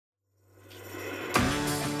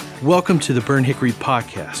Welcome to the Burn Hickory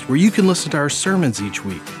Podcast, where you can listen to our sermons each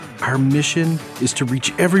week. Our mission is to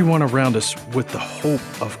reach everyone around us with the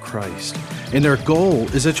hope of Christ. And our goal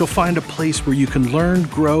is that you'll find a place where you can learn,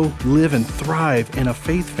 grow, live, and thrive in a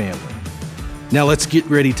faith family. Now let's get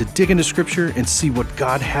ready to dig into Scripture and see what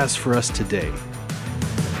God has for us today.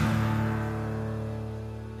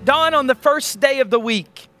 Dawn on the first day of the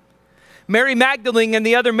week, Mary Magdalene and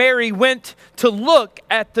the other Mary went to look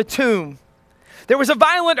at the tomb. There was a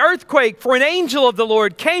violent earthquake, for an angel of the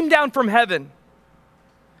Lord came down from heaven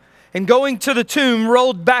and going to the tomb,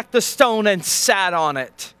 rolled back the stone and sat on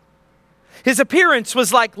it. His appearance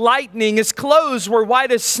was like lightning. His clothes were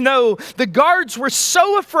white as snow. The guards were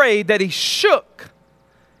so afraid that he shook,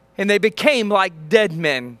 and they became like dead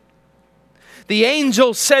men. The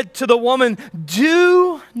angel said to the woman,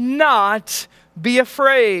 "Do not be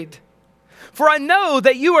afraid, for I know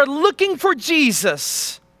that you are looking for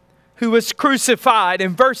Jesus, who was crucified."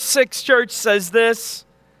 And verse 6, church, says this: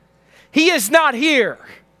 He is not here.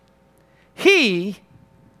 He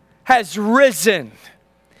has risen.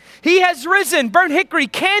 He has risen. Burn Hickory,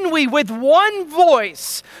 can we with one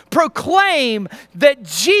voice proclaim that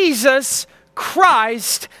Jesus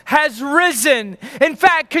Christ has risen? In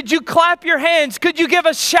fact, could you clap your hands? Could you give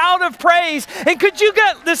a shout of praise? And could you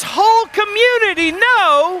get this whole community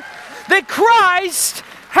know that Christ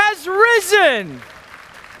has risen?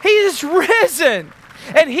 He is risen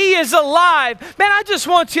and He is alive. Man, I just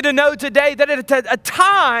want you to know today that at a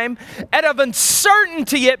time of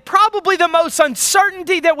uncertainty, at probably the most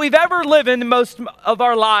uncertainty that we've ever lived in most of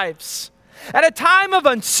our lives, at a time of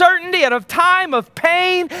uncertainty, at a time of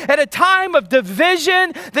pain, at a time of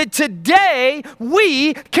division, that today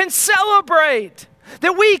we can celebrate.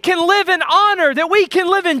 That we can live in honor, that we can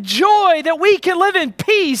live in joy, that we can live in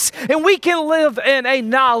peace, and we can live in a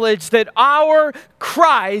knowledge that our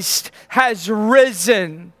Christ has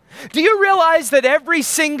risen. Do you realize that every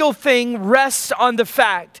single thing rests on the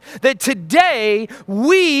fact that today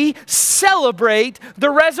we celebrate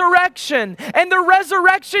the resurrection, and the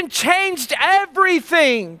resurrection changed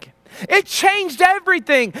everything. It changed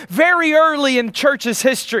everything very early in church's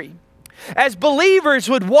history. As believers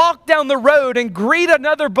would walk down the road and greet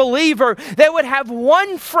another believer, they would have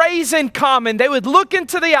one phrase in common. They would look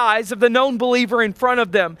into the eyes of the known believer in front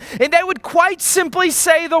of them, and they would quite simply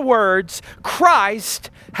say the words,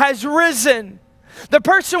 "Christ has risen." The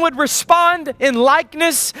person would respond in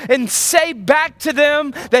likeness and say back to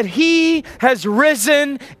them that He has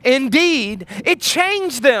risen indeed. It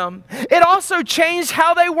changed them. It also changed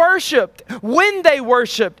how they worshiped, when they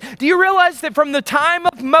worshiped. Do you realize that from the time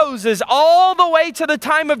of Moses all the way to the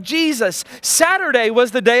time of Jesus, Saturday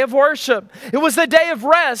was the day of worship. It was the day of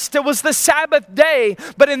rest. It was the Sabbath day.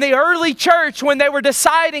 But in the early church, when they were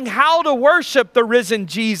deciding how to worship the risen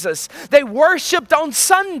Jesus, they worshiped on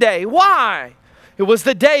Sunday. Why? It was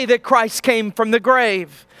the day that Christ came from the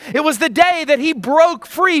grave. It was the day that He broke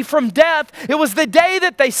free from death. It was the day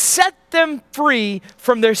that they set them free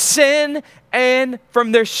from their sin and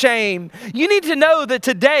from their shame. You need to know that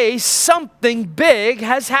today something big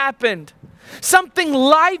has happened. Something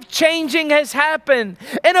life-changing has happened.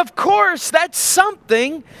 And of course, that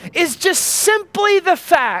something is just simply the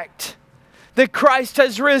fact that Christ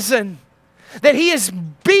has risen. That He has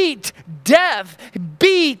beat death,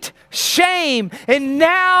 beat shame, and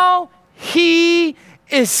now He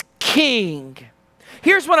is King.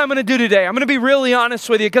 Here's what I'm going to do today. I'm going to be really honest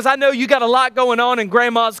with you because I know you got a lot going on and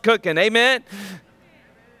Grandma's cooking. Amen?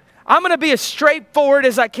 I'm going to be as straightforward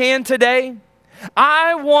as I can today.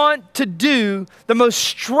 I want to do the most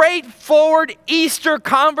straightforward Easter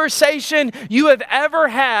conversation you have ever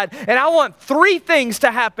had. And I want three things to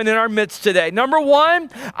happen in our midst today. Number one,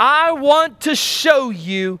 I want to show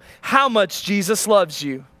you how much Jesus loves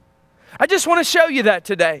you. I just want to show you that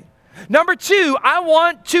today. Number two, I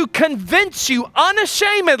want to convince you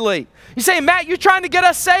unashamedly. You say, "Matt, you're trying to get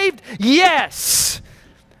us saved?" Yes.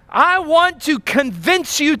 I want to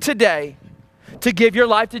convince you today to give your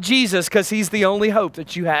life to Jesus because He's the only hope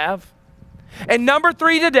that you have. And number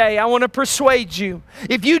three today, I want to persuade you.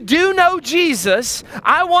 If you do know Jesus,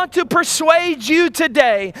 I want to persuade you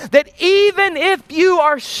today that even if you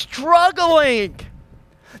are struggling,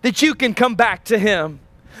 that you can come back to Him.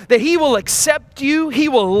 That He will accept you, He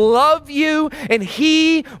will love you, and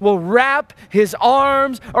He will wrap His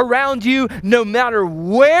arms around you no matter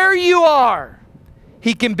where you are.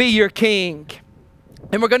 He can be your King.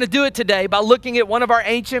 And we're going to do it today by looking at one of our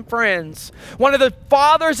ancient friends, one of the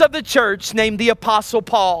fathers of the church named the Apostle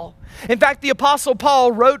Paul. In fact, the Apostle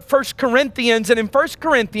Paul wrote 1 Corinthians, and in 1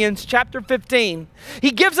 Corinthians chapter 15,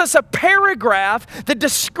 he gives us a paragraph that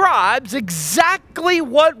describes exactly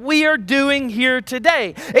what we are doing here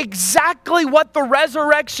today, exactly what the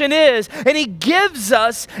resurrection is, and he gives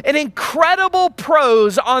us an incredible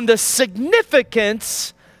prose on the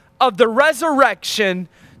significance of the resurrection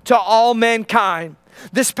to all mankind.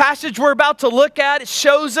 This passage we're about to look at, it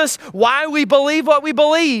shows us why we believe what we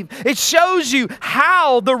believe. It shows you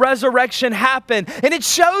how the resurrection happened. And it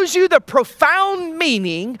shows you the profound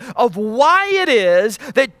meaning of why it is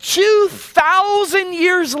that 2,000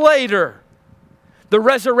 years later, the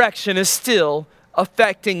resurrection is still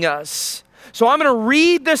affecting us. So I'm going to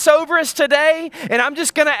read this over us today, and I'm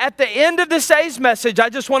just going to, at the end of this day's message, I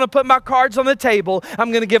just want to put my cards on the table.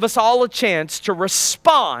 I'm going to give us all a chance to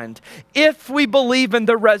respond if we believe in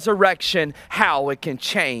the resurrection, how it can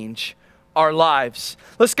change our lives.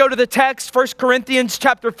 Let's go to the text, 1 Corinthians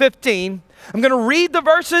chapter 15. I'm going to read the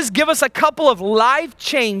verses, give us a couple of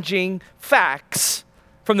life-changing facts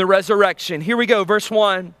from the resurrection. Here we go, verse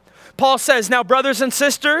 1. Paul says, "Now, brothers and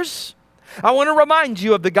sisters, I want to remind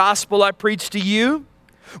you of the gospel I preached to you,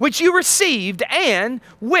 which you received and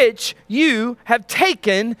which you have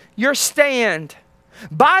taken your stand.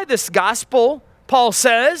 By this gospel," Paul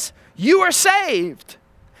says, "you are saved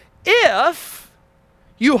if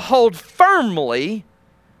you hold firmly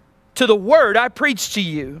to the word I preached to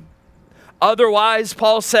you. Otherwise,"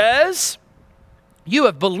 Paul says, "you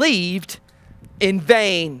have believed in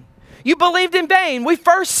vain." You believed in vain. We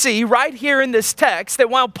first see right here in this text that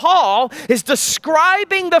while Paul is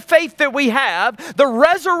describing the faith that we have, the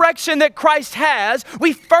resurrection that Christ has,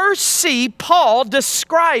 we first see Paul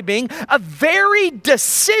describing a very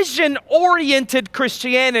decision-oriented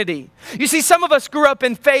Christianity. You see, some of us grew up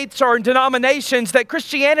in faiths or in denominations that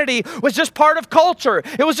Christianity was just part of culture.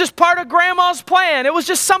 It was just part of grandma's plan. It was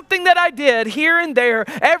just something that I did here and there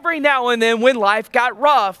every now and then when life got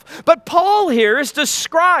rough. But Paul here is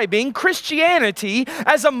describing Christianity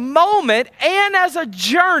as a moment and as a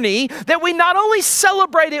journey that we not only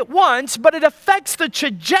celebrate it once, but it affects the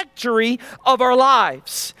trajectory of our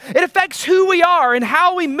lives. It affects who we are and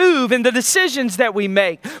how we move and the decisions that we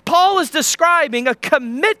make. Paul is describing a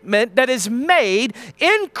commitment that is made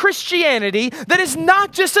in Christianity that is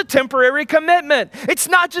not just a temporary commitment. It's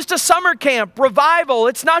not just a summer camp revival.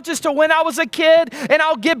 It's not just a when I was a kid and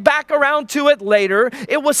I'll get back around to it later.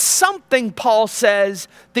 It was something, Paul says,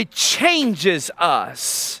 that changes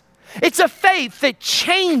us. It's a faith that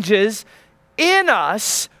changes in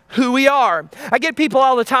us who we are. I get people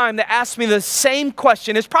all the time that ask me the same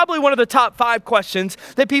question. It's probably one of the top 5 questions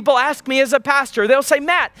that people ask me as a pastor. They'll say,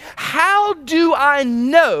 "Matt, how do I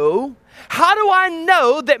know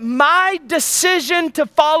that my decision to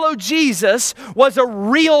follow Jesus was a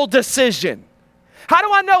real decision? How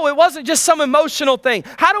do I know it wasn't just some emotional thing?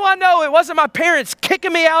 How do I know it wasn't my parents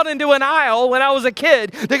kicking me out into an aisle when I was a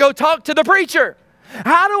kid to go talk to the preacher?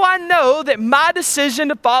 How do I know that my decision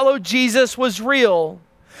to follow Jesus was real?"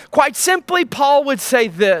 Quite simply, Paul would say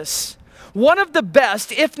this: one of the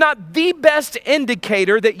best, if not the best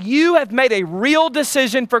indicator that you have made a real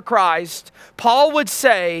decision for Christ, Paul would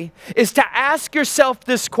say, is to ask yourself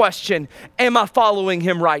this question: am I following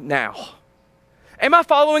him right now? Am I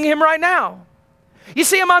following him right now? You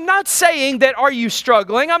see, I'm not saying that are you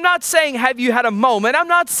struggling. I'm not saying have you had a moment. I'm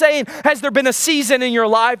not saying has there been a season in your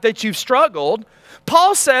life that you've struggled.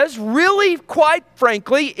 Paul says, really, quite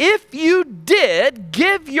frankly, if you did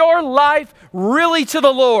give your life really to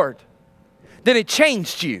the Lord, then it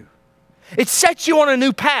changed you. It set you on a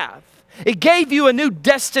new path. It gave you a new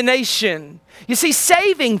destination. You see,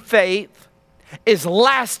 saving faith is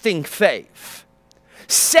lasting faith.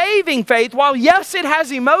 Saving faith, while yes, it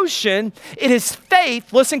has emotion, it is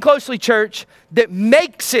faith, listen closely, church, that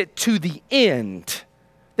makes it to the end.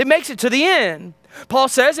 That makes it to the end. Paul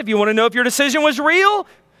says, if you want to know if your decision was real,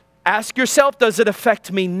 ask yourself, does it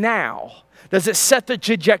affect me now? Does it set the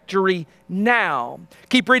trajectory now?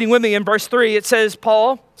 Keep reading with me in verse 3. It says,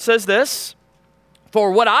 Paul says this: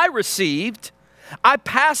 "For what I received, I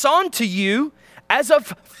pass on to you as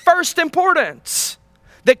of first importance,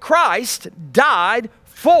 that Christ died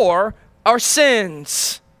for our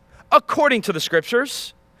sins, according to the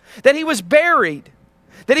Scriptures, that he was buried,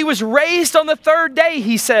 that he was raised on the 3rd day,"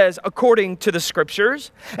 he says, according to the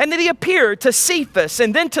Scriptures, "and that he appeared to Cephas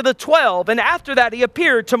and then to the 12, and after that he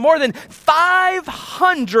appeared to more than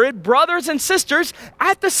 500 brothers and sisters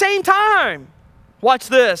at the same time." Watch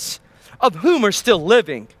this: "of whom are still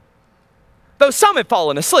living, though some have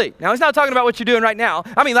fallen asleep." Now, he's not talking about what you're doing right now.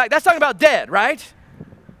 I mean, that's talking about dead, right?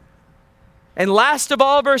 "And last of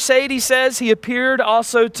all," verse 8, he says, "he appeared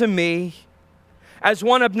also to me. as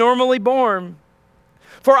one abnormally born.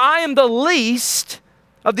 For I am the least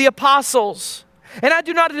of the apostles, and I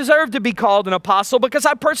do not deserve to be called an apostle because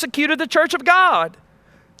I persecuted the church of God.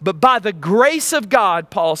 But by the grace of God,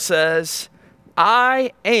 Paul says,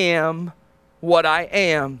 I am what I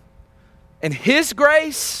am. And his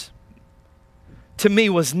grace to me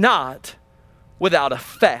was not without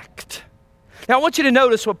effect. Now, I want you to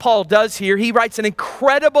notice what Paul does here. He writes an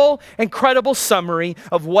incredible summary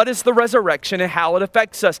of what is the resurrection and how it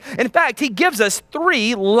affects us. In fact, he gives us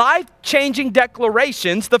 3 life-changing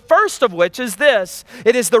declarations, the first of which is this.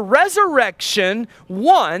 It is the resurrection,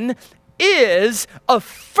 one, is of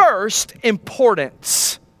first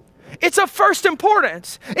importance. It's of first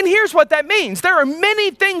importance. And here's what that means. There are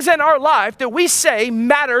many things in our life that we say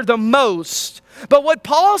matter the most. But what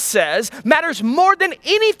Paul says matters more than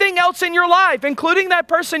anything else in your life, including that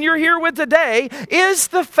person you're here with today, is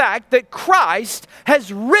the fact that Christ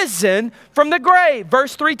has risen from the grave.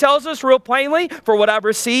 Verse 3 tells us real plainly, for what I've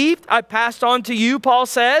received, I passed on to you, Paul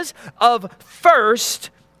says, of first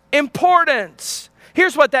importance.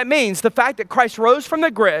 Here's what that means. The fact that Christ rose from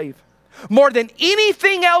the grave, more than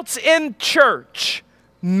anything else in church,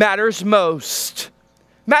 matters most.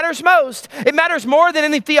 Matters most. It matters more than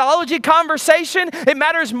any theology conversation. It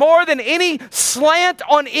matters more than any slant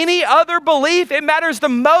on any other belief. It matters the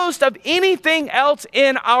most of anything else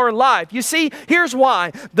in our life. You see, here's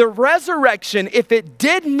why. The resurrection, if it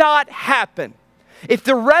did not happen, if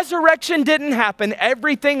the resurrection didn't happen,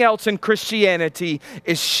 everything else in Christianity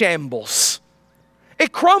is shambles.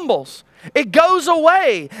 It crumbles. It goes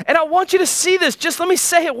away. And I want you to see this. Just let me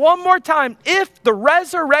say it one more time. If the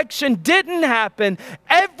resurrection didn't happen,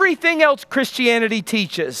 everything else Christianity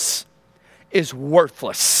teaches is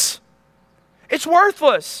worthless. It's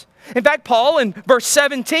worthless. In fact, Paul in verse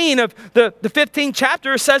 17 of the 15th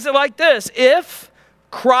chapter says it like this. If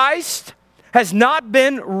Christ has not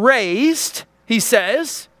been raised, he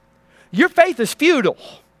says, your faith is futile.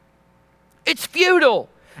 It's futile.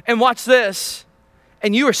 And watch this.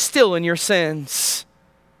 And you are still in your sins.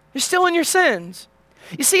 You're still in your sins.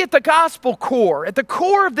 You see, at the gospel core, at the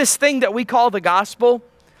core of this thing that we call the gospel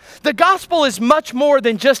is much more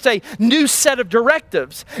than just a new set of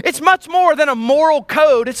directives. It's much more than a moral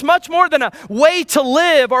code. It's much more than a way to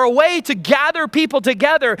live or a way to gather people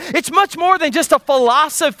together. It's much more than just a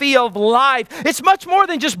philosophy of life. It's much more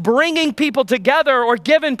than just bringing people together or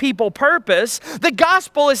giving people purpose. The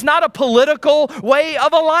gospel is not a political way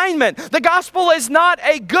of alignment. The gospel is not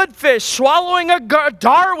a good fish swallowing a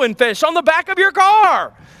Darwin fish on the back of your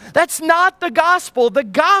car. That's not the gospel. The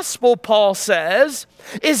gospel, Paul says,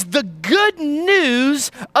 is the good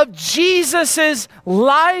news of Jesus'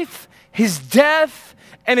 life, his death,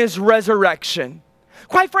 and his resurrection.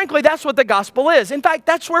 Quite frankly, that's what the gospel is. In fact,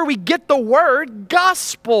 that's where we get the word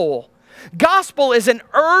gospel. Gospel is an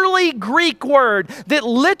early Greek word that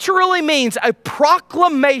literally means a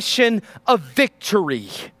proclamation of victory.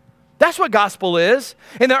 That's what gospel is.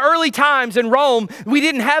 In the early times in Rome, we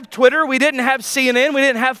didn't have Twitter, we didn't have CNN, we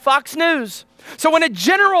didn't have Fox News. So when a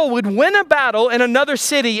general would win a battle in another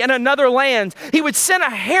city, in another land, he would send a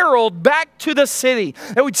herald back to the city.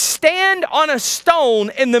 They would stand on a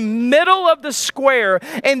stone in the middle of the square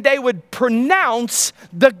and they would pronounce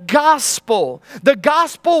the gospel. The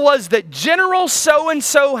gospel was that General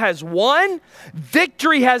so-and-so has won,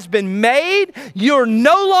 victory has been made, you're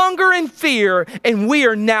no longer in fear, and we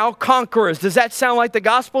are now conquerors. Does that sound like the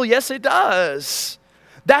gospel? Yes, it does.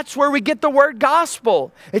 That's where we get the word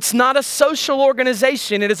gospel. It's not a social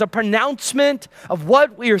organization. It is a pronouncement of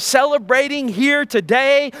what we are celebrating here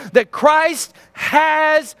today, that Christ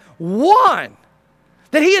has won.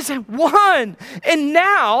 That he has won. And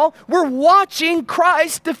now we're watching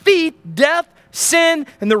Christ defeat death, sin,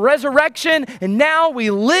 and the resurrection. And now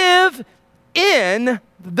we live in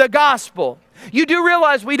the gospel. You do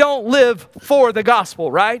realize we don't live for the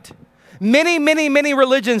gospel, right? Many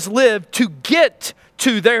religions live to get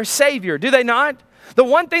to their Savior, do they not? The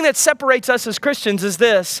one thing that separates us as Christians is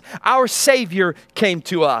this: our Savior came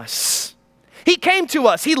to us. He came to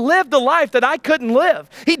us. He lived the life that I couldn't live.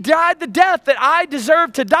 He died the death that I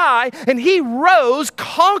deserved to die, and he rose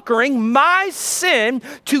conquering my sin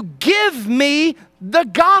to give me the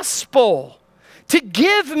gospel, to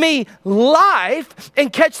give me life.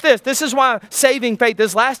 And catch this, this is why saving faith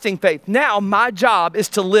is lasting faith. Now my job is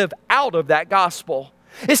to live out of that gospel.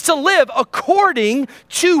 Is to live according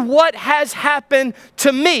to what has happened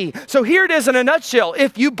to me. So here it is in a nutshell.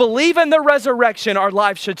 If you believe in the resurrection, our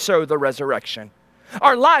life should show the resurrection.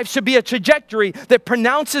 Our life should be a trajectory that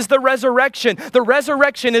pronounces the resurrection. The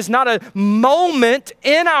resurrection is not a moment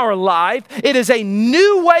in our life. It is a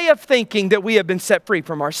new way of thinking that we have been set free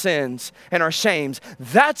from our sins and our shames.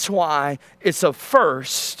 That's why it's of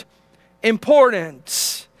first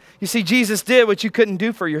importance. You see, Jesus did what you couldn't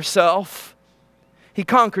do for yourself. He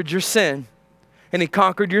conquered your sin and He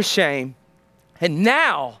conquered your shame. And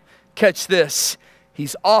now, catch this,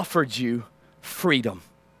 He's offered you freedom.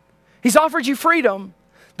 He's offered you freedom.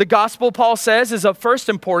 The gospel, Paul says, is of first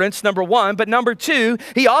importance, number one. But number two,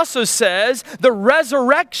 he also says the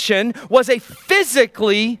resurrection was a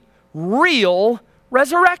physically real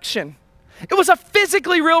resurrection. It was a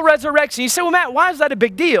physically real resurrection. You say, well, Matt, why is that a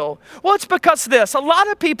big deal? Well, it's because of this. A lot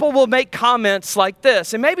of people will make comments like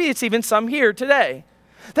this, and maybe it's even some here today.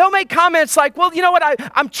 They'll make comments like, well, you know what,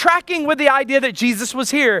 I'm tracking with the idea that Jesus was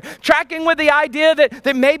here, tracking with the idea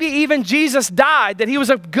that maybe even Jesus died, that He was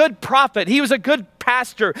a good prophet, He was a good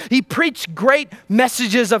pastor, He preached great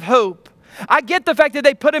messages of hope. I get the fact that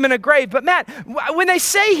they put Him in a grave, but Matt, when they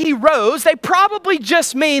say He rose, they probably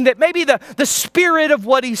just mean that maybe the spirit of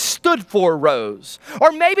what He stood for rose.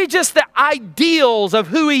 Or maybe just the ideals of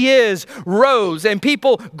who He is rose and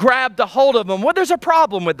people grabbed a hold of Him. Well, there's a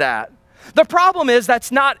problem with that. The problem is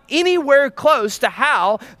that's not anywhere close to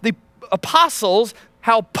how the apostles,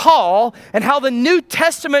 how Paul, and how the New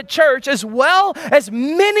Testament church, as well as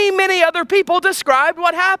many, many other people described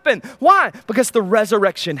what happened. Why? Because the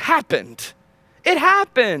resurrection happened. It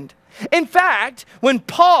happened. In fact, when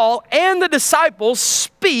Paul and the disciples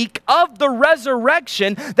speak of the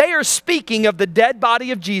resurrection, they are speaking of the dead body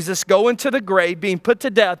of Jesus going to the grave, being put to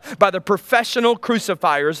death by the professional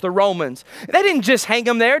crucifiers, the Romans. They didn't just hang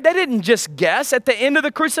him there. They didn't just guess. At the end of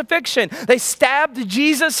the crucifixion, they stabbed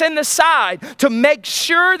Jesus in the side to make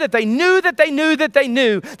sure that they knew that they knew that they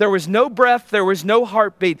knew. There was no breath. There was no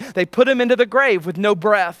heartbeat. They put him into the grave with no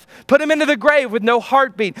breath. Put him into the grave with no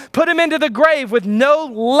heartbeat. Put him into the grave with no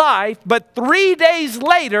life. But 3 days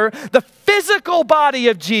later, the physical body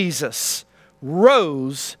of Jesus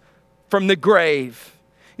rose from the grave.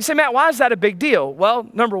 You say, Matt, why is that a big deal? Well,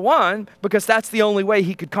 number one, because that's the only way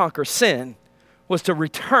He could conquer sin, was to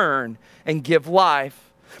return and give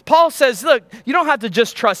life. Paul says, look, you don't have to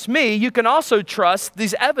just trust me. You can also trust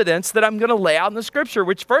these evidence that I'm going to lay out in the scripture,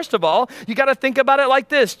 which first of all, you got to think about it like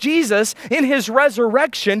this. Jesus, in His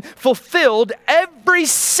resurrection, fulfilled every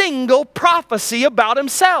single prophecy about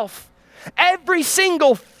Himself. Every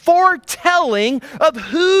single foretelling of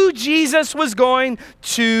who Jesus was going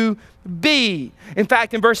to be. In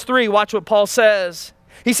fact, in verse 3, watch what Paul says.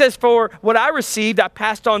 He says, for what I received, I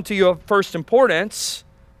passed on to you of first importance.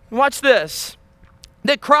 And watch this.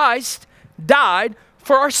 That Christ died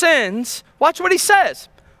for our sins. Watch what he says.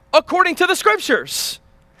 According to the scriptures.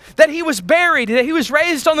 That He was buried, that He was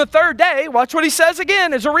raised on the third day. Watch what he says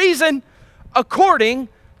again as a reason. According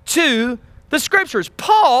to the scriptures.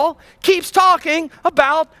 Paul keeps talking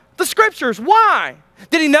about the scriptures. Why?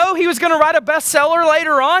 Did he know he was going to write a bestseller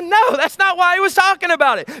later on? No, that's not why he was talking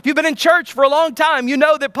about it. If you've been in church for a long time, you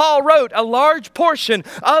know that Paul wrote a large portion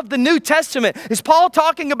of the New Testament. Is Paul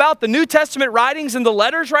talking about the New Testament writings and the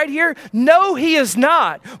letters right here? No, he is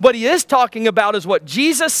not. What he is talking about is what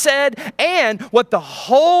Jesus said and what the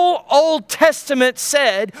whole Old Testament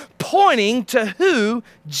said, pointing to who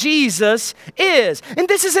Jesus is. And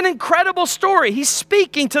this is an incredible story. He's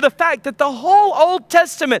speaking to the fact that the whole Old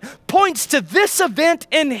Testament points to this event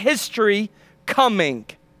in history coming.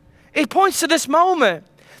 It points to this moment.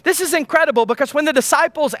 This is incredible because when the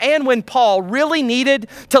disciples and when Paul really needed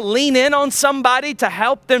to lean in on somebody to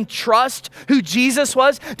help them trust who Jesus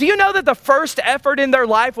was, do you know that the first effort in their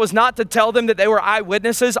life was not to tell them that they were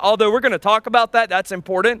eyewitnesses? Although we're going to talk about that, that's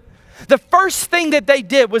important. The first thing that they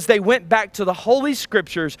did was they went back to the Holy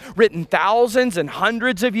Scriptures written thousands and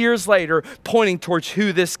hundreds of years later, pointing towards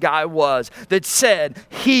who this guy was, that said,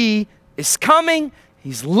 He is coming,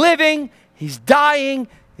 He's living, He's dying,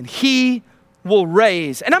 and He will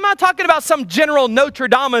raise. And I'm not talking about some general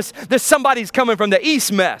Nostradamus that somebody's coming from the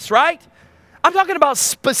east mess, right? I'm talking about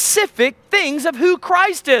specific things of who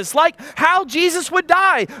Christ is, like how Jesus would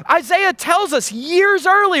die. Isaiah tells us years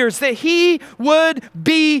earlier that He would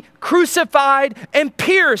be crucified and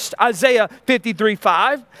pierced, Isaiah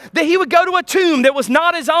 53:5. That He would go to a tomb that was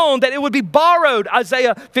not His own, that it would be borrowed,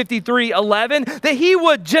 Isaiah 53:11. That He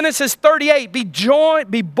would, Genesis 38,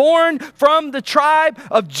 be born from the tribe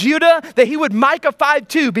of Judah. That He would, Micah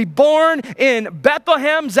 5:2, be born in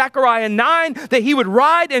Bethlehem, Zechariah 9. That He would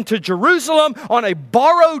ride into Jerusalem on a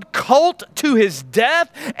borrowed colt to His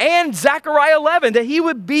death, and Zechariah 11, that He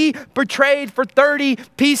would be betrayed for 30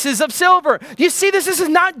 pieces of silver. You see, this is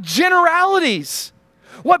not generalities.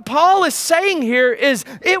 What Paul is saying here is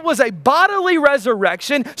it was a bodily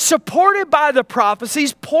resurrection supported by the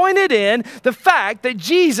prophecies, pointed in the fact that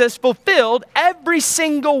Jesus fulfilled every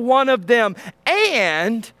single one of them.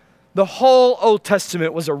 And the whole Old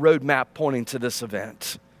Testament was a roadmap pointing to this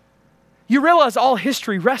event. You realize all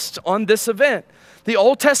history rests on this event. The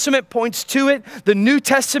Old Testament points to it. The New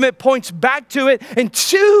Testament points back to it. And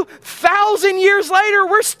 2,000 years later,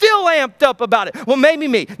 we're still amped up about it. Well, maybe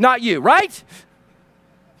me, not you, right?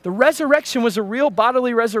 The resurrection was a real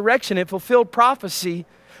bodily resurrection. It fulfilled prophecy.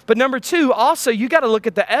 But number two, also, you got to look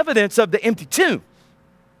at the evidence of the empty tomb.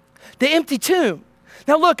 The empty tomb.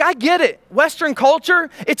 Now, look, I get it. Western culture,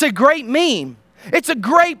 it's a great meme. It's a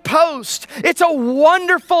great post. It's a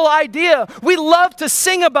wonderful idea. We love to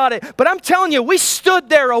sing about it. But I'm telling you, we stood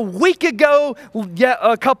there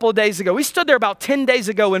a couple of days ago. We stood there about 10 days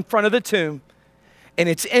ago in front of the tomb, and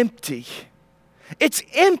it's empty. It's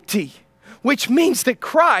empty, which means that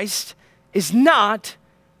Christ is not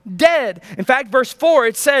dead. In fact, verse 4,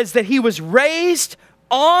 it says that he was raised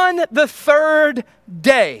on the third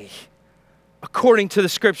day, according to the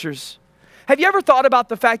scriptures. Have you ever thought about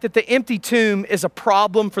the fact that the empty tomb is a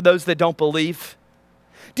problem for those that don't believe?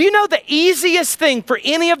 Do you know the easiest thing for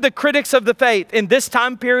any of the critics of the faith in this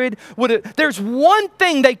time period? There's one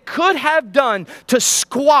thing they could have done to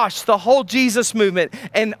squash the whole Jesus movement,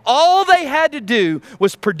 and all they had to do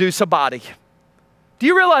was produce a body. Do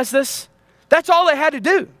you realize this? That's all they had to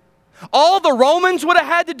do. All the Romans would have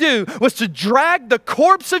had to do was to drag the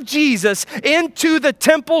corpse of Jesus into the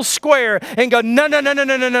temple square and go,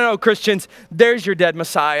 no, Christians, there's your dead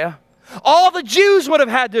Messiah. All the Jews would have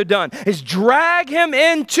had to have done is drag him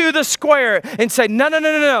into the square and say,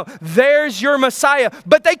 no, there's your Messiah.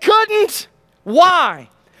 But they couldn't. Why?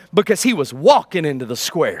 Because he was walking into the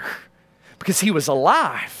square. Because he was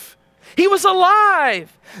alive. He was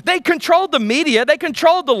alive. They controlled the media. They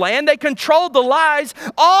controlled the land. They controlled the lies.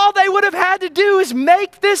 All they would have had to do is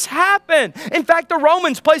make this happen. In fact, the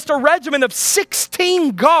Romans placed a regiment of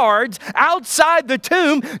 16 guards outside the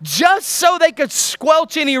tomb just so they could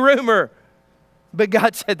squelch any rumor. But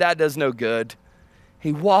God said that does no good.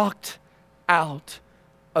 He walked out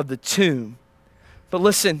of the tomb. But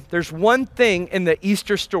listen, there's one thing in the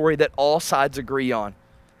Easter story that all sides agree on,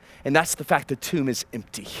 and that's the fact the tomb is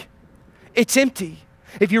empty. It's empty.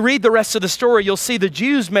 If you read the rest of the story, you'll see the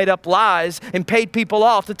Jews made up lies and paid people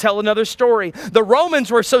off to tell another story. The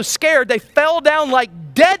Romans were so scared they fell down like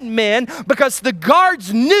dead men because the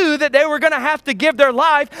guards knew that they were going to have to give their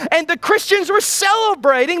life, and the Christians were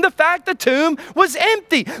celebrating the fact the tomb was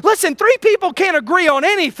empty. Listen, 3 people can't agree on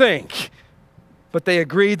anything, but they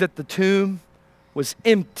agreed that the tomb was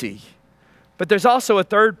empty. But there's also a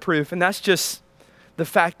third proof, and that's just the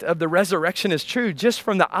fact of the resurrection is true just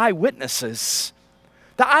from the eyewitnesses.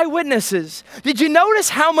 The eyewitnesses. Did you notice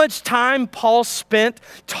how much time Paul spent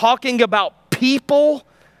talking about people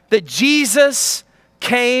that Jesus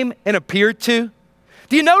came and appeared to?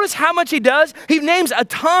 Do you notice how much he does? He names a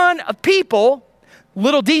ton of people,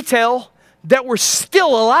 little detail, that were still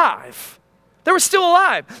alive. They were still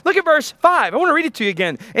alive. Look at verse 5. I want to read it to you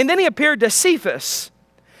again. And then he appeared to Cephas.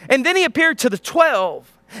 And then he appeared to the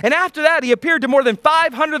 12. And after that, he appeared to more than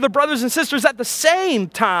 500 of the brothers and sisters at the same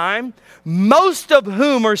time, most of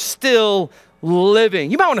whom are still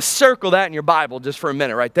living. You might want to circle that in your Bible just for a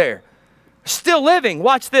minute right there. Still living.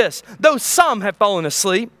 Watch this. Though some have fallen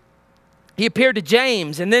asleep, he appeared to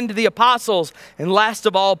James and then to the apostles. And last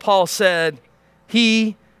of all, Paul said,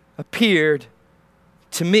 he appeared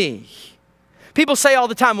to me. People say all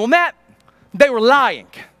the time, well, Matt, they were lying.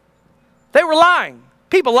 They were lying.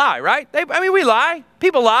 People lie, right? We lie.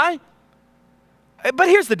 People lie. But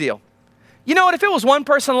here's the deal. You know what? If it was one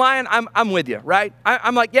person lying, I'm with you, right?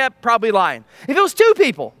 I'm like, yeah, probably lying. If it was 2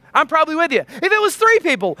 people, I'm probably with you. If it was 3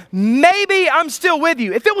 people, maybe I'm still with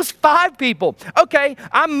you. If it was 5 people, okay,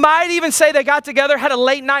 I might even say they got together, had a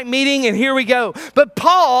late night meeting, and here we go. But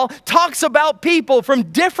Paul talks about people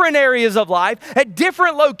from different areas of life, at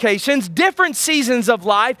different locations, different seasons of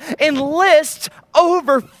life, and lists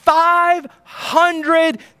over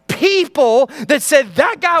 500 people that said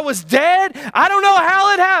that guy was dead. I don't know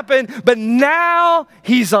how it happened, but now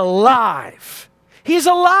he's alive. He's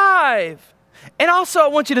alive. And also, I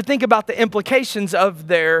want you to think about the implications of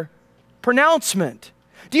their pronouncement.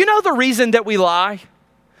 Do you know the reason that we lie?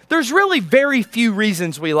 There's really very few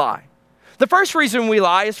reasons we lie. The first reason we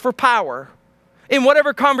lie is for power. In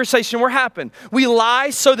whatever conversation we're having, we lie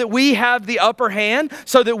so that we have the upper hand,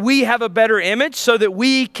 so that we have a better image, so that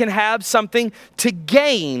we can have something to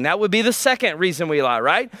gain. That would be the second reason we lie,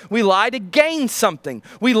 right? We lie to gain something.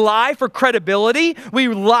 We lie for credibility. We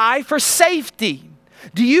lie for safety.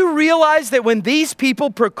 Do you realize that when these people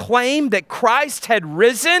proclaimed that Christ had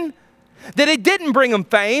risen, that it didn't bring them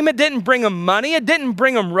fame, it didn't bring them money, it didn't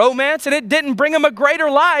bring them romance, and it didn't bring them a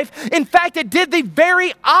greater life. In fact, it did the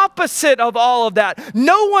very opposite of all of that.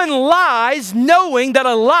 No one lies knowing that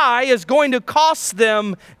a lie is going to cost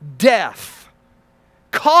them death,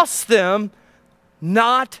 cost them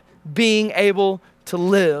not being able to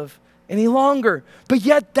live any longer. But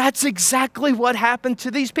yet that's exactly what happened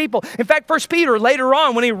to these people. In fact, 1 Peter later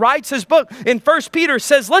on, when he writes his book, in 1 Peter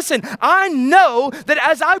says, listen, I know that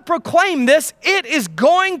as I proclaim this, it is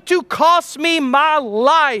going to cost me my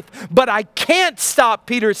life. But I can't stop,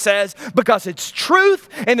 Peter says, because it's truth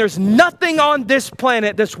and there's nothing on this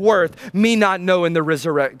planet that's worth me not knowing the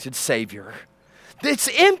resurrected Savior. It's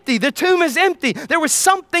empty. The tomb is empty. There was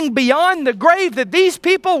something beyond the grave that these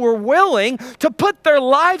people were willing to put their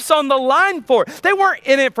lives on the line for. They weren't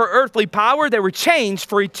in it for earthly power. They were changed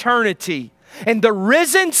for eternity. And the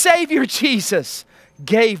risen Savior Jesus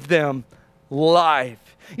gave them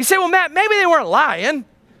life. You say, well, Matt, maybe they weren't lying.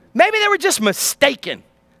 Maybe they were just mistaken.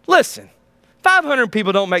 Listen, 500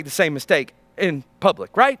 people don't make the same mistake in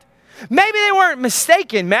public, right? Maybe they weren't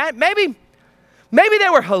mistaken, Matt. Maybe they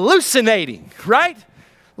were hallucinating, right?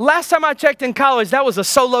 Last time I checked in college, that was a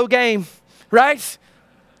solo game, right?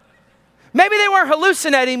 Maybe they weren't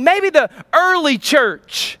hallucinating. Maybe the early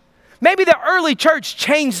church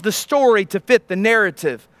changed the story to fit the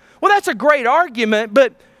narrative. Well, that's a great argument,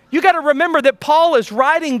 but you got to remember that Paul is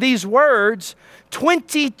writing these words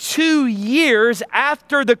 22 years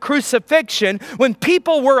after the crucifixion, when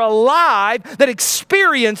people were alive that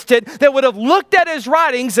experienced it, that would have looked at his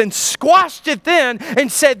writings and squashed it then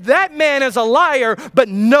and said, that man is a liar, but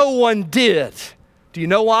no one did. Do you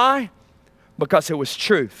know why? Because it was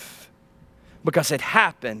truth. Because it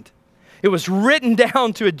happened. It was written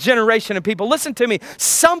down to a generation of people. Listen to me.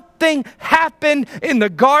 Something happened in the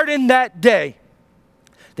garden that day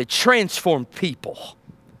that transformed people.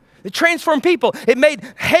 It transformed people. It made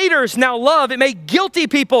haters now love. It made guilty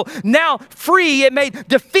people now free. It made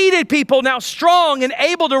defeated people now strong and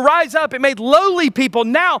able to rise up. It made lowly people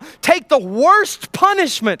now take the worst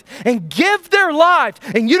punishment and give their lives.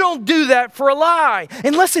 And you don't do that for a lie.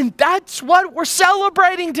 And listen, that's what we're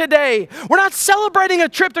celebrating today. We're not celebrating a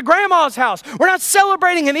trip to grandma's house. We're not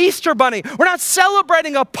celebrating an Easter bunny. We're not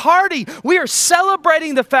celebrating a party. We are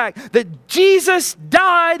celebrating the fact that Jesus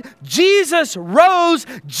died, Jesus rose,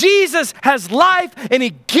 Jesus has life, and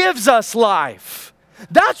He gives us life.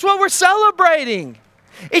 That's what we're celebrating.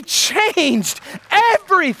 It changed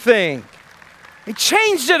everything. It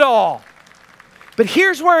changed it all. But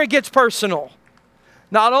here's where it gets personal.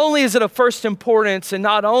 Not only is it of first importance, and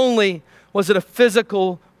not only was it a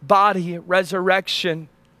physical body resurrection,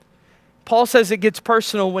 Paul says it gets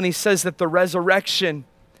personal when he says that the resurrection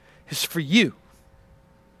is for you.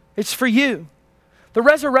 It's for you. The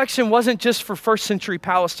resurrection wasn't just for first century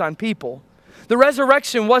Palestine people. The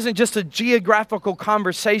resurrection wasn't just a geographical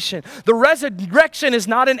conversation. The resurrection is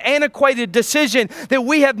not an antiquated decision that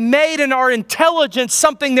we have made in our intelligence,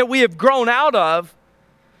 something that we have grown out of.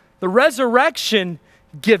 The resurrection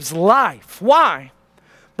gives life. Why?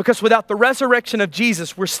 Because without the resurrection of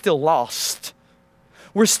Jesus, we're still lost.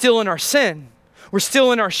 We're still in our sin. We're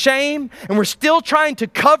still in our shame, and we're still trying to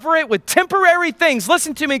cover it with temporary things,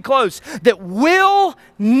 listen to me close, that will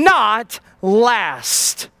not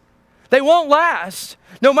last. They won't last.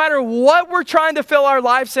 No matter what we're trying to fill our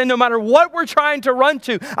lives in, no matter what we're trying to run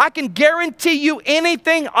to, I can guarantee you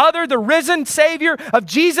anything other the risen Savior of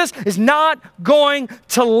Jesus is not going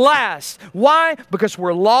to last. Why? Because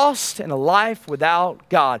we're lost in a life without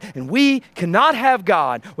God. And we cannot have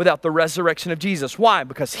God without the resurrection of Jesus. Why?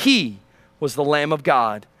 Because He was the Lamb of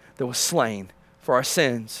God that was slain for our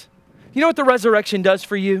sins. You know what the resurrection does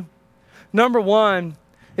for you? Number one,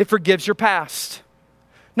 it forgives your past.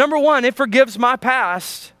 Number one, it forgives my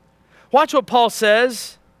past. Watch what Paul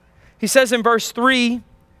says. He says in verse 3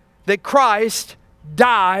 that Christ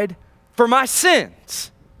died for my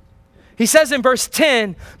sins. He says in verse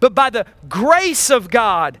 10, but by the grace of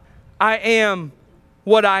God, I am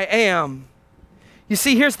what I am. You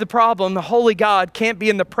see, here's the problem. The holy God can't be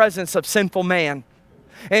in the presence of sinful man.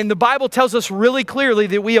 And the Bible tells us really clearly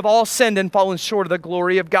that we have all sinned and fallen short of the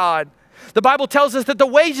glory of God. The Bible tells us that the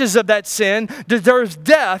wages of that sin deserves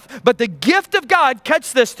death, but the gift of God,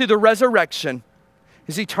 catch this, through the resurrection,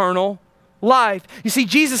 is eternal life. You see,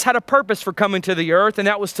 Jesus had a purpose for coming to the earth, and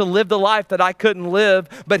that was to live the life that I couldn't live,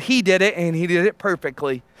 but He did it, and He did it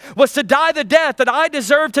perfectly. Was to die the death that I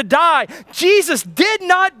deserved to die. Jesus did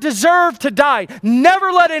not deserve to die.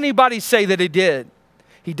 Never let anybody say that He did.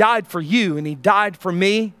 He died for you, and He died for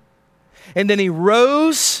me, and then He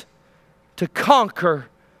rose to conquer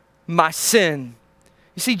my sin.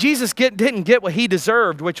 You see, Jesus didn't get what he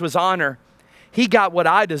deserved, which was honor. He got what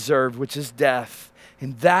I deserved, which is death.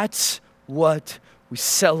 And that's what we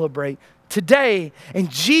celebrate today. And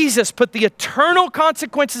Jesus put the eternal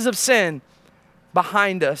consequences of sin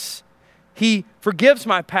behind us. He forgives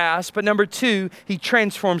my past, but number two, he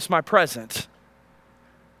transforms my present.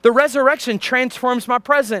 The resurrection transforms my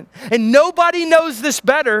present. And nobody knows this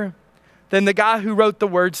better than the guy who wrote the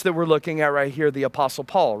words that we're looking at right here, the Apostle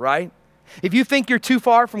Paul, right? If you think you're too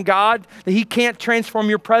far from God, that he can't transform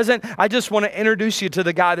your present, I just want to introduce you to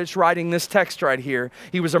the guy that's writing this text right here.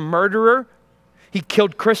 He was a murderer. He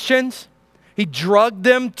killed Christians. He drugged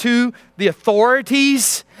them to the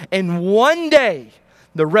authorities. And one day,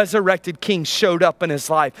 the resurrected King showed up in his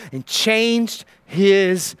life and changed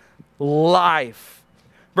his life.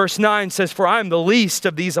 Verse 9 says, "For I am the least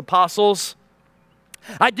of these apostles.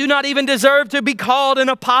 I do not even deserve to be called an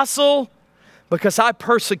apostle because I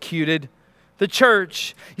persecuted the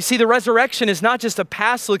church." You see, the resurrection is not just a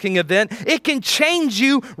past-looking event. It can change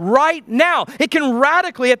you right now. It can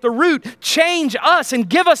radically, at the root, change us and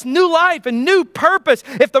give us new life and new purpose.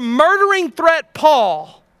 If the murdering threat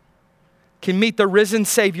Paul can meet the risen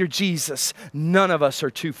Savior Jesus, none of us are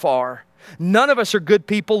too far. None of us are good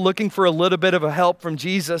people looking for a little bit of a help from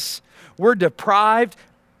Jesus. We're deprived,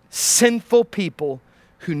 sinful people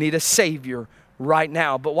who need a Savior right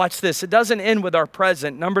now. But watch this. It doesn't end with our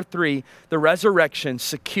present. Number three, the resurrection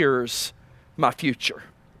secures my future.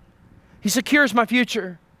 He secures my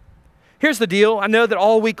future. Here's the deal. I know that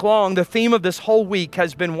all week long, the theme of this whole week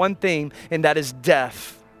has been one theme, and that is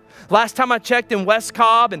death. Last time I checked in West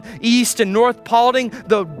Cobb and East and North Paulding,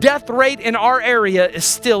 the death rate in our area is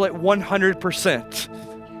still at 100%.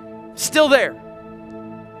 Still there.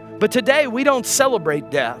 But today we don't celebrate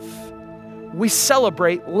death. We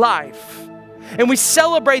celebrate life. And we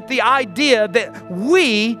celebrate the idea that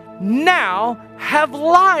we now have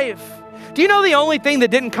life. Do you know the only thing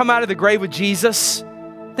that didn't come out of the grave with Jesus?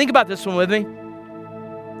 Think about this one with me.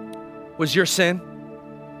 Was your sin.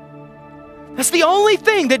 That's the only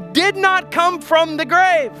thing that did not come from the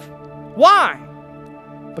grave. Why?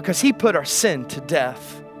 Because he put our sin to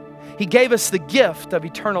death. He gave us the gift of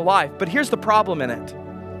eternal life. But here's the problem in it.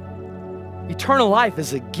 Eternal life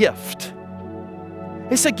is a gift.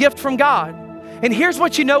 It's a gift from God. And here's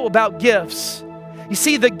what you know about gifts. You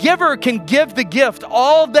see, the giver can give the gift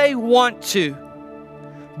all they want to.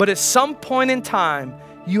 But at some point in time,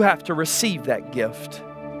 you have to receive that gift.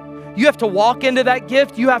 You have to walk into that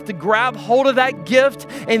gift. You have to grab hold of that gift.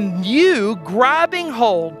 And you grabbing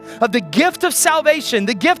hold of the gift of salvation,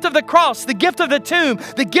 the gift of the cross, the gift of the tomb,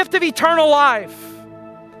 the gift of eternal life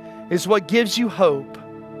is what gives you hope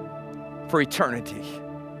for eternity.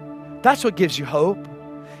 That's what gives you hope.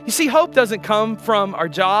 You see, hope doesn't come from our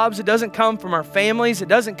jobs. It doesn't come from our families. It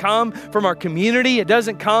doesn't come from our community. It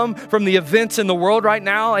doesn't come from the events in the world right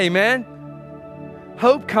now. Amen?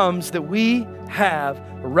 Hope comes that we have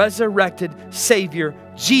a resurrected Savior,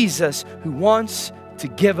 Jesus, who wants to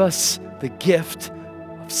give us the gift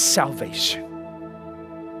of salvation.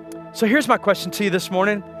 So here's my question to you this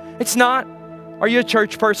morning. It's not, are you a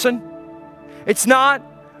church person? It's not,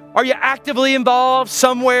 are you actively involved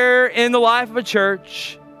somewhere in the life of a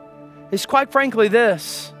church? It's quite frankly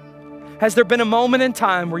this. Has there been a moment in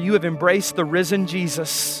time where you have embraced the risen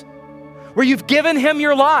Jesus? Where you've given him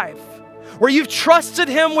your life? Where you've trusted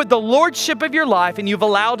him with the lordship of your life and you've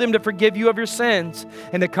allowed him to forgive you of your sins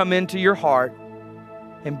and to come into your heart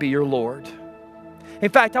and be your Lord? In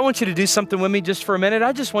fact, I want you to do something with me just for a minute.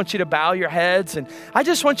 I just want you to bow your heads and I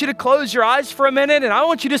just want you to close your eyes for a minute, and I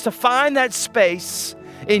want you just to find that space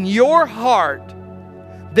in your heart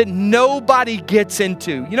that nobody gets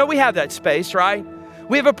into. You know, we have that space, right?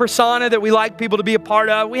 We have a persona that we like people to be a part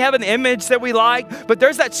of. We have an image that we like, but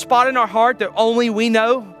there's that spot in our heart that only we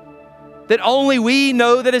know,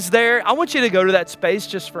 that is there. I want you to go to that space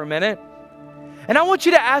just for a minute. And I want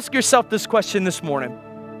you to ask yourself this question this morning.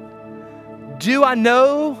 Do I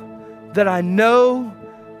know that I know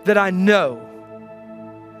that I know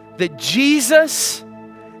that Jesus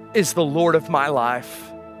is the Lord of my life?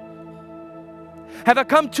 Have I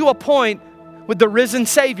come to a point with the risen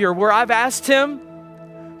Savior where I've asked him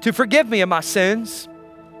to forgive me of my sins,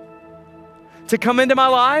 to come into my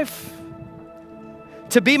life,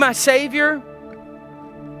 to be my Savior,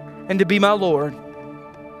 and to be my Lord?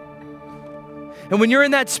 And when you're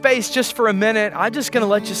in that space just for a minute, I'm just going to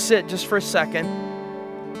let you sit just for a second,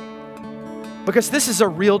 because this is a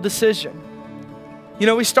real decision. You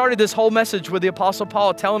know, we started this whole message with the Apostle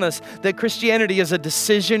Paul telling us that Christianity is a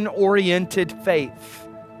decision-oriented faith.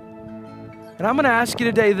 And I'm going to ask you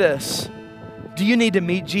today this. Do you need to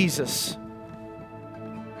meet Jesus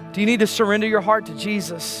Do you need to surrender your heart to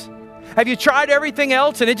Jesus? Have you tried everything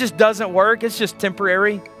else and it just doesn't work? It's just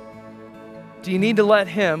temporary. Do you need to let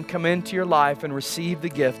Him come into your life and receive the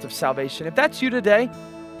gift of salvation? If that's you today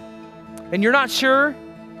and you're not sure,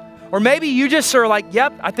 or maybe you just are like,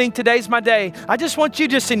 yep, I think today's my day. I just want you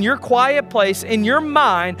just in your quiet place, in your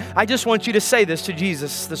mind, I just want you to say this to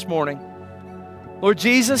Jesus this morning. Lord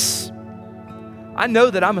Jesus, I know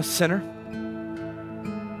that I'm a sinner.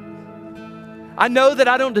 I know that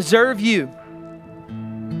I don't deserve you.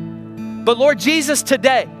 But Lord Jesus,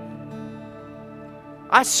 today,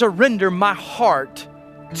 I surrender my heart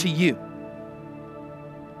to you.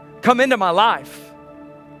 Come into my life.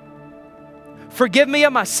 Forgive me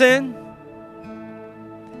of my sin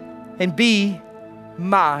and be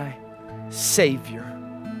my Savior.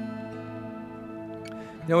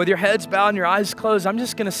 You know, with your heads bowed and your eyes closed, I'm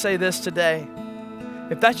just going to say this today.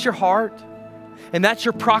 If that's your heart and that's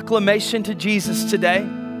your proclamation to Jesus today,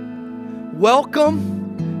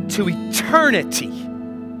 welcome to eternity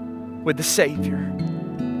with the Savior.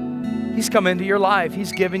 He's come into your life.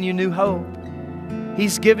 He's given you new hope.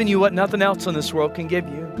 He's given you what nothing else in this world can give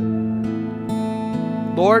you.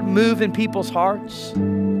 Lord, move in people's hearts.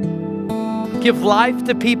 Give life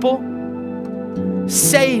to people.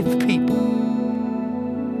 Save people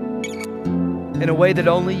in a way that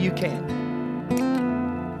only you can.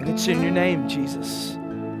 And it's in your name, Jesus.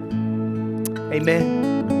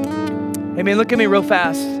 Amen. Amen. Look at me real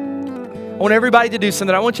fast. I want everybody to do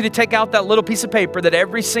something. I want you to take out that little piece of paper that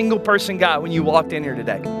every single person got when you walked in here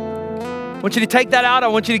today. I want you to take that out. I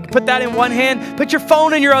want you to put that in one hand. Put your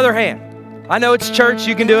phone in your other hand. I know it's church.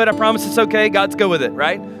 You can do it. I promise it's okay. God's good with it,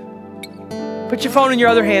 right? Put your phone in your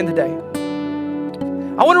other hand today.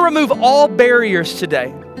 I want to remove all barriers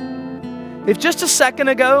today. If just a second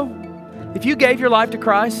ago, if you gave your life to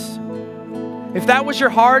Christ, if that was your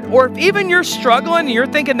heart, or if even you're struggling and you're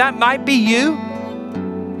thinking that might be you,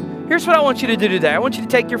 here's what I want you to do today. I want you to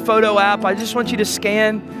take your photo app. I just want you to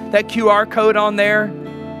scan that QR code on there.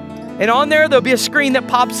 And on there, there'll be a screen that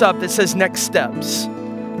pops up that says Next Steps.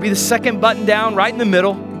 It'll be the second button down right in the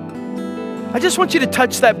middle. I just want you to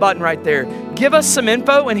touch that button right there. Give us some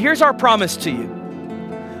info, and here's our promise to you.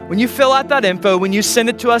 When you fill out that info, when you send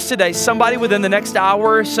it to us today, somebody within the next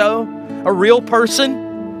hour or so, a real person,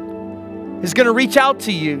 is going to reach out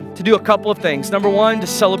to you to do a couple of things. Number one, to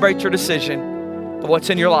celebrate your decision of what's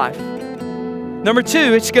in your life. Number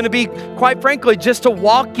two, it's going to be, quite frankly, just to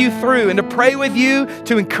walk you through and to pray with you,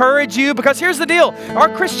 to encourage you. Because here's the deal. Our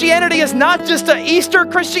Christianity is not just an Easter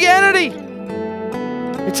Christianity.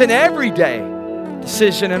 It's an everyday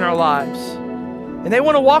decision in our lives. And they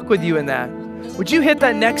want to walk with you in that. Would you hit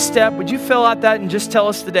that next step? Would you fill out that and just tell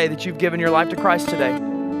us today that you've given your life to Christ today?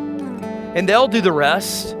 And they'll do the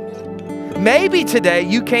rest. Maybe today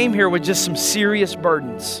you came here with just some serious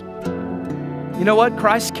burdens. You know what?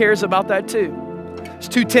 Christ cares about that too. There's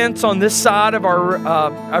 2 tents on this side of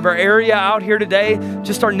our area out here today,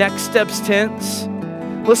 just our Next Steps tents.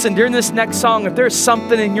 Listen, during this next song, if there's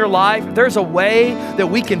something in your life, if there's a way that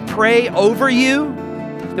we can pray over you,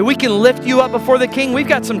 that we can lift you up before the King, we've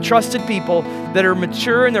got some trusted people that are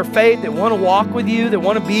mature in their faith, that want to walk with you, that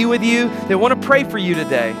want to be with you, that want to pray for you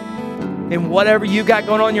today. And whatever you got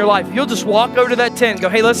going on in your life, you'll just walk over to that tent and go,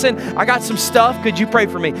 hey, listen, I got some stuff. Could you pray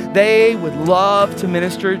for me? They would love to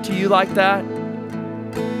minister to you like that.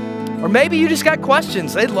 Or maybe you just got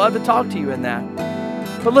questions. They'd love to talk to you in that.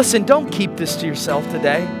 But listen, don't keep this to yourself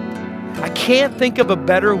today. I can't think of a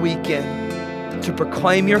better weekend to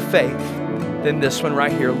proclaim your faith than this one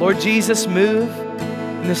right here. Lord Jesus, move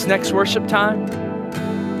in this next worship time.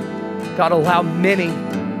 God, allow many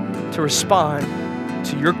to respond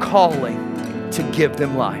to your calling to give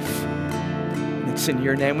them life. And it's in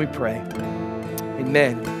your name we pray.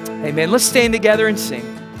 Amen. Amen. Let's stand together and sing.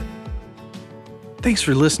 Thanks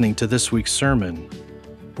for listening to this week's sermon.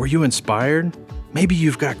 Were you inspired? Maybe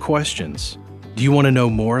you've got questions. Do you want to know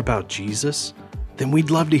more about Jesus? Then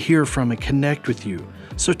we'd love to hear from and connect with you.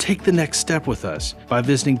 So take the next step with us by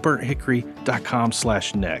visiting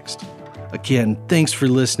burnthickory.com/next. Again, thanks for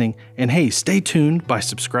listening. And hey, stay tuned by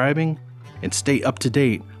subscribing and stay up to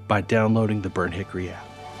date by downloading the Burnt Hickory app.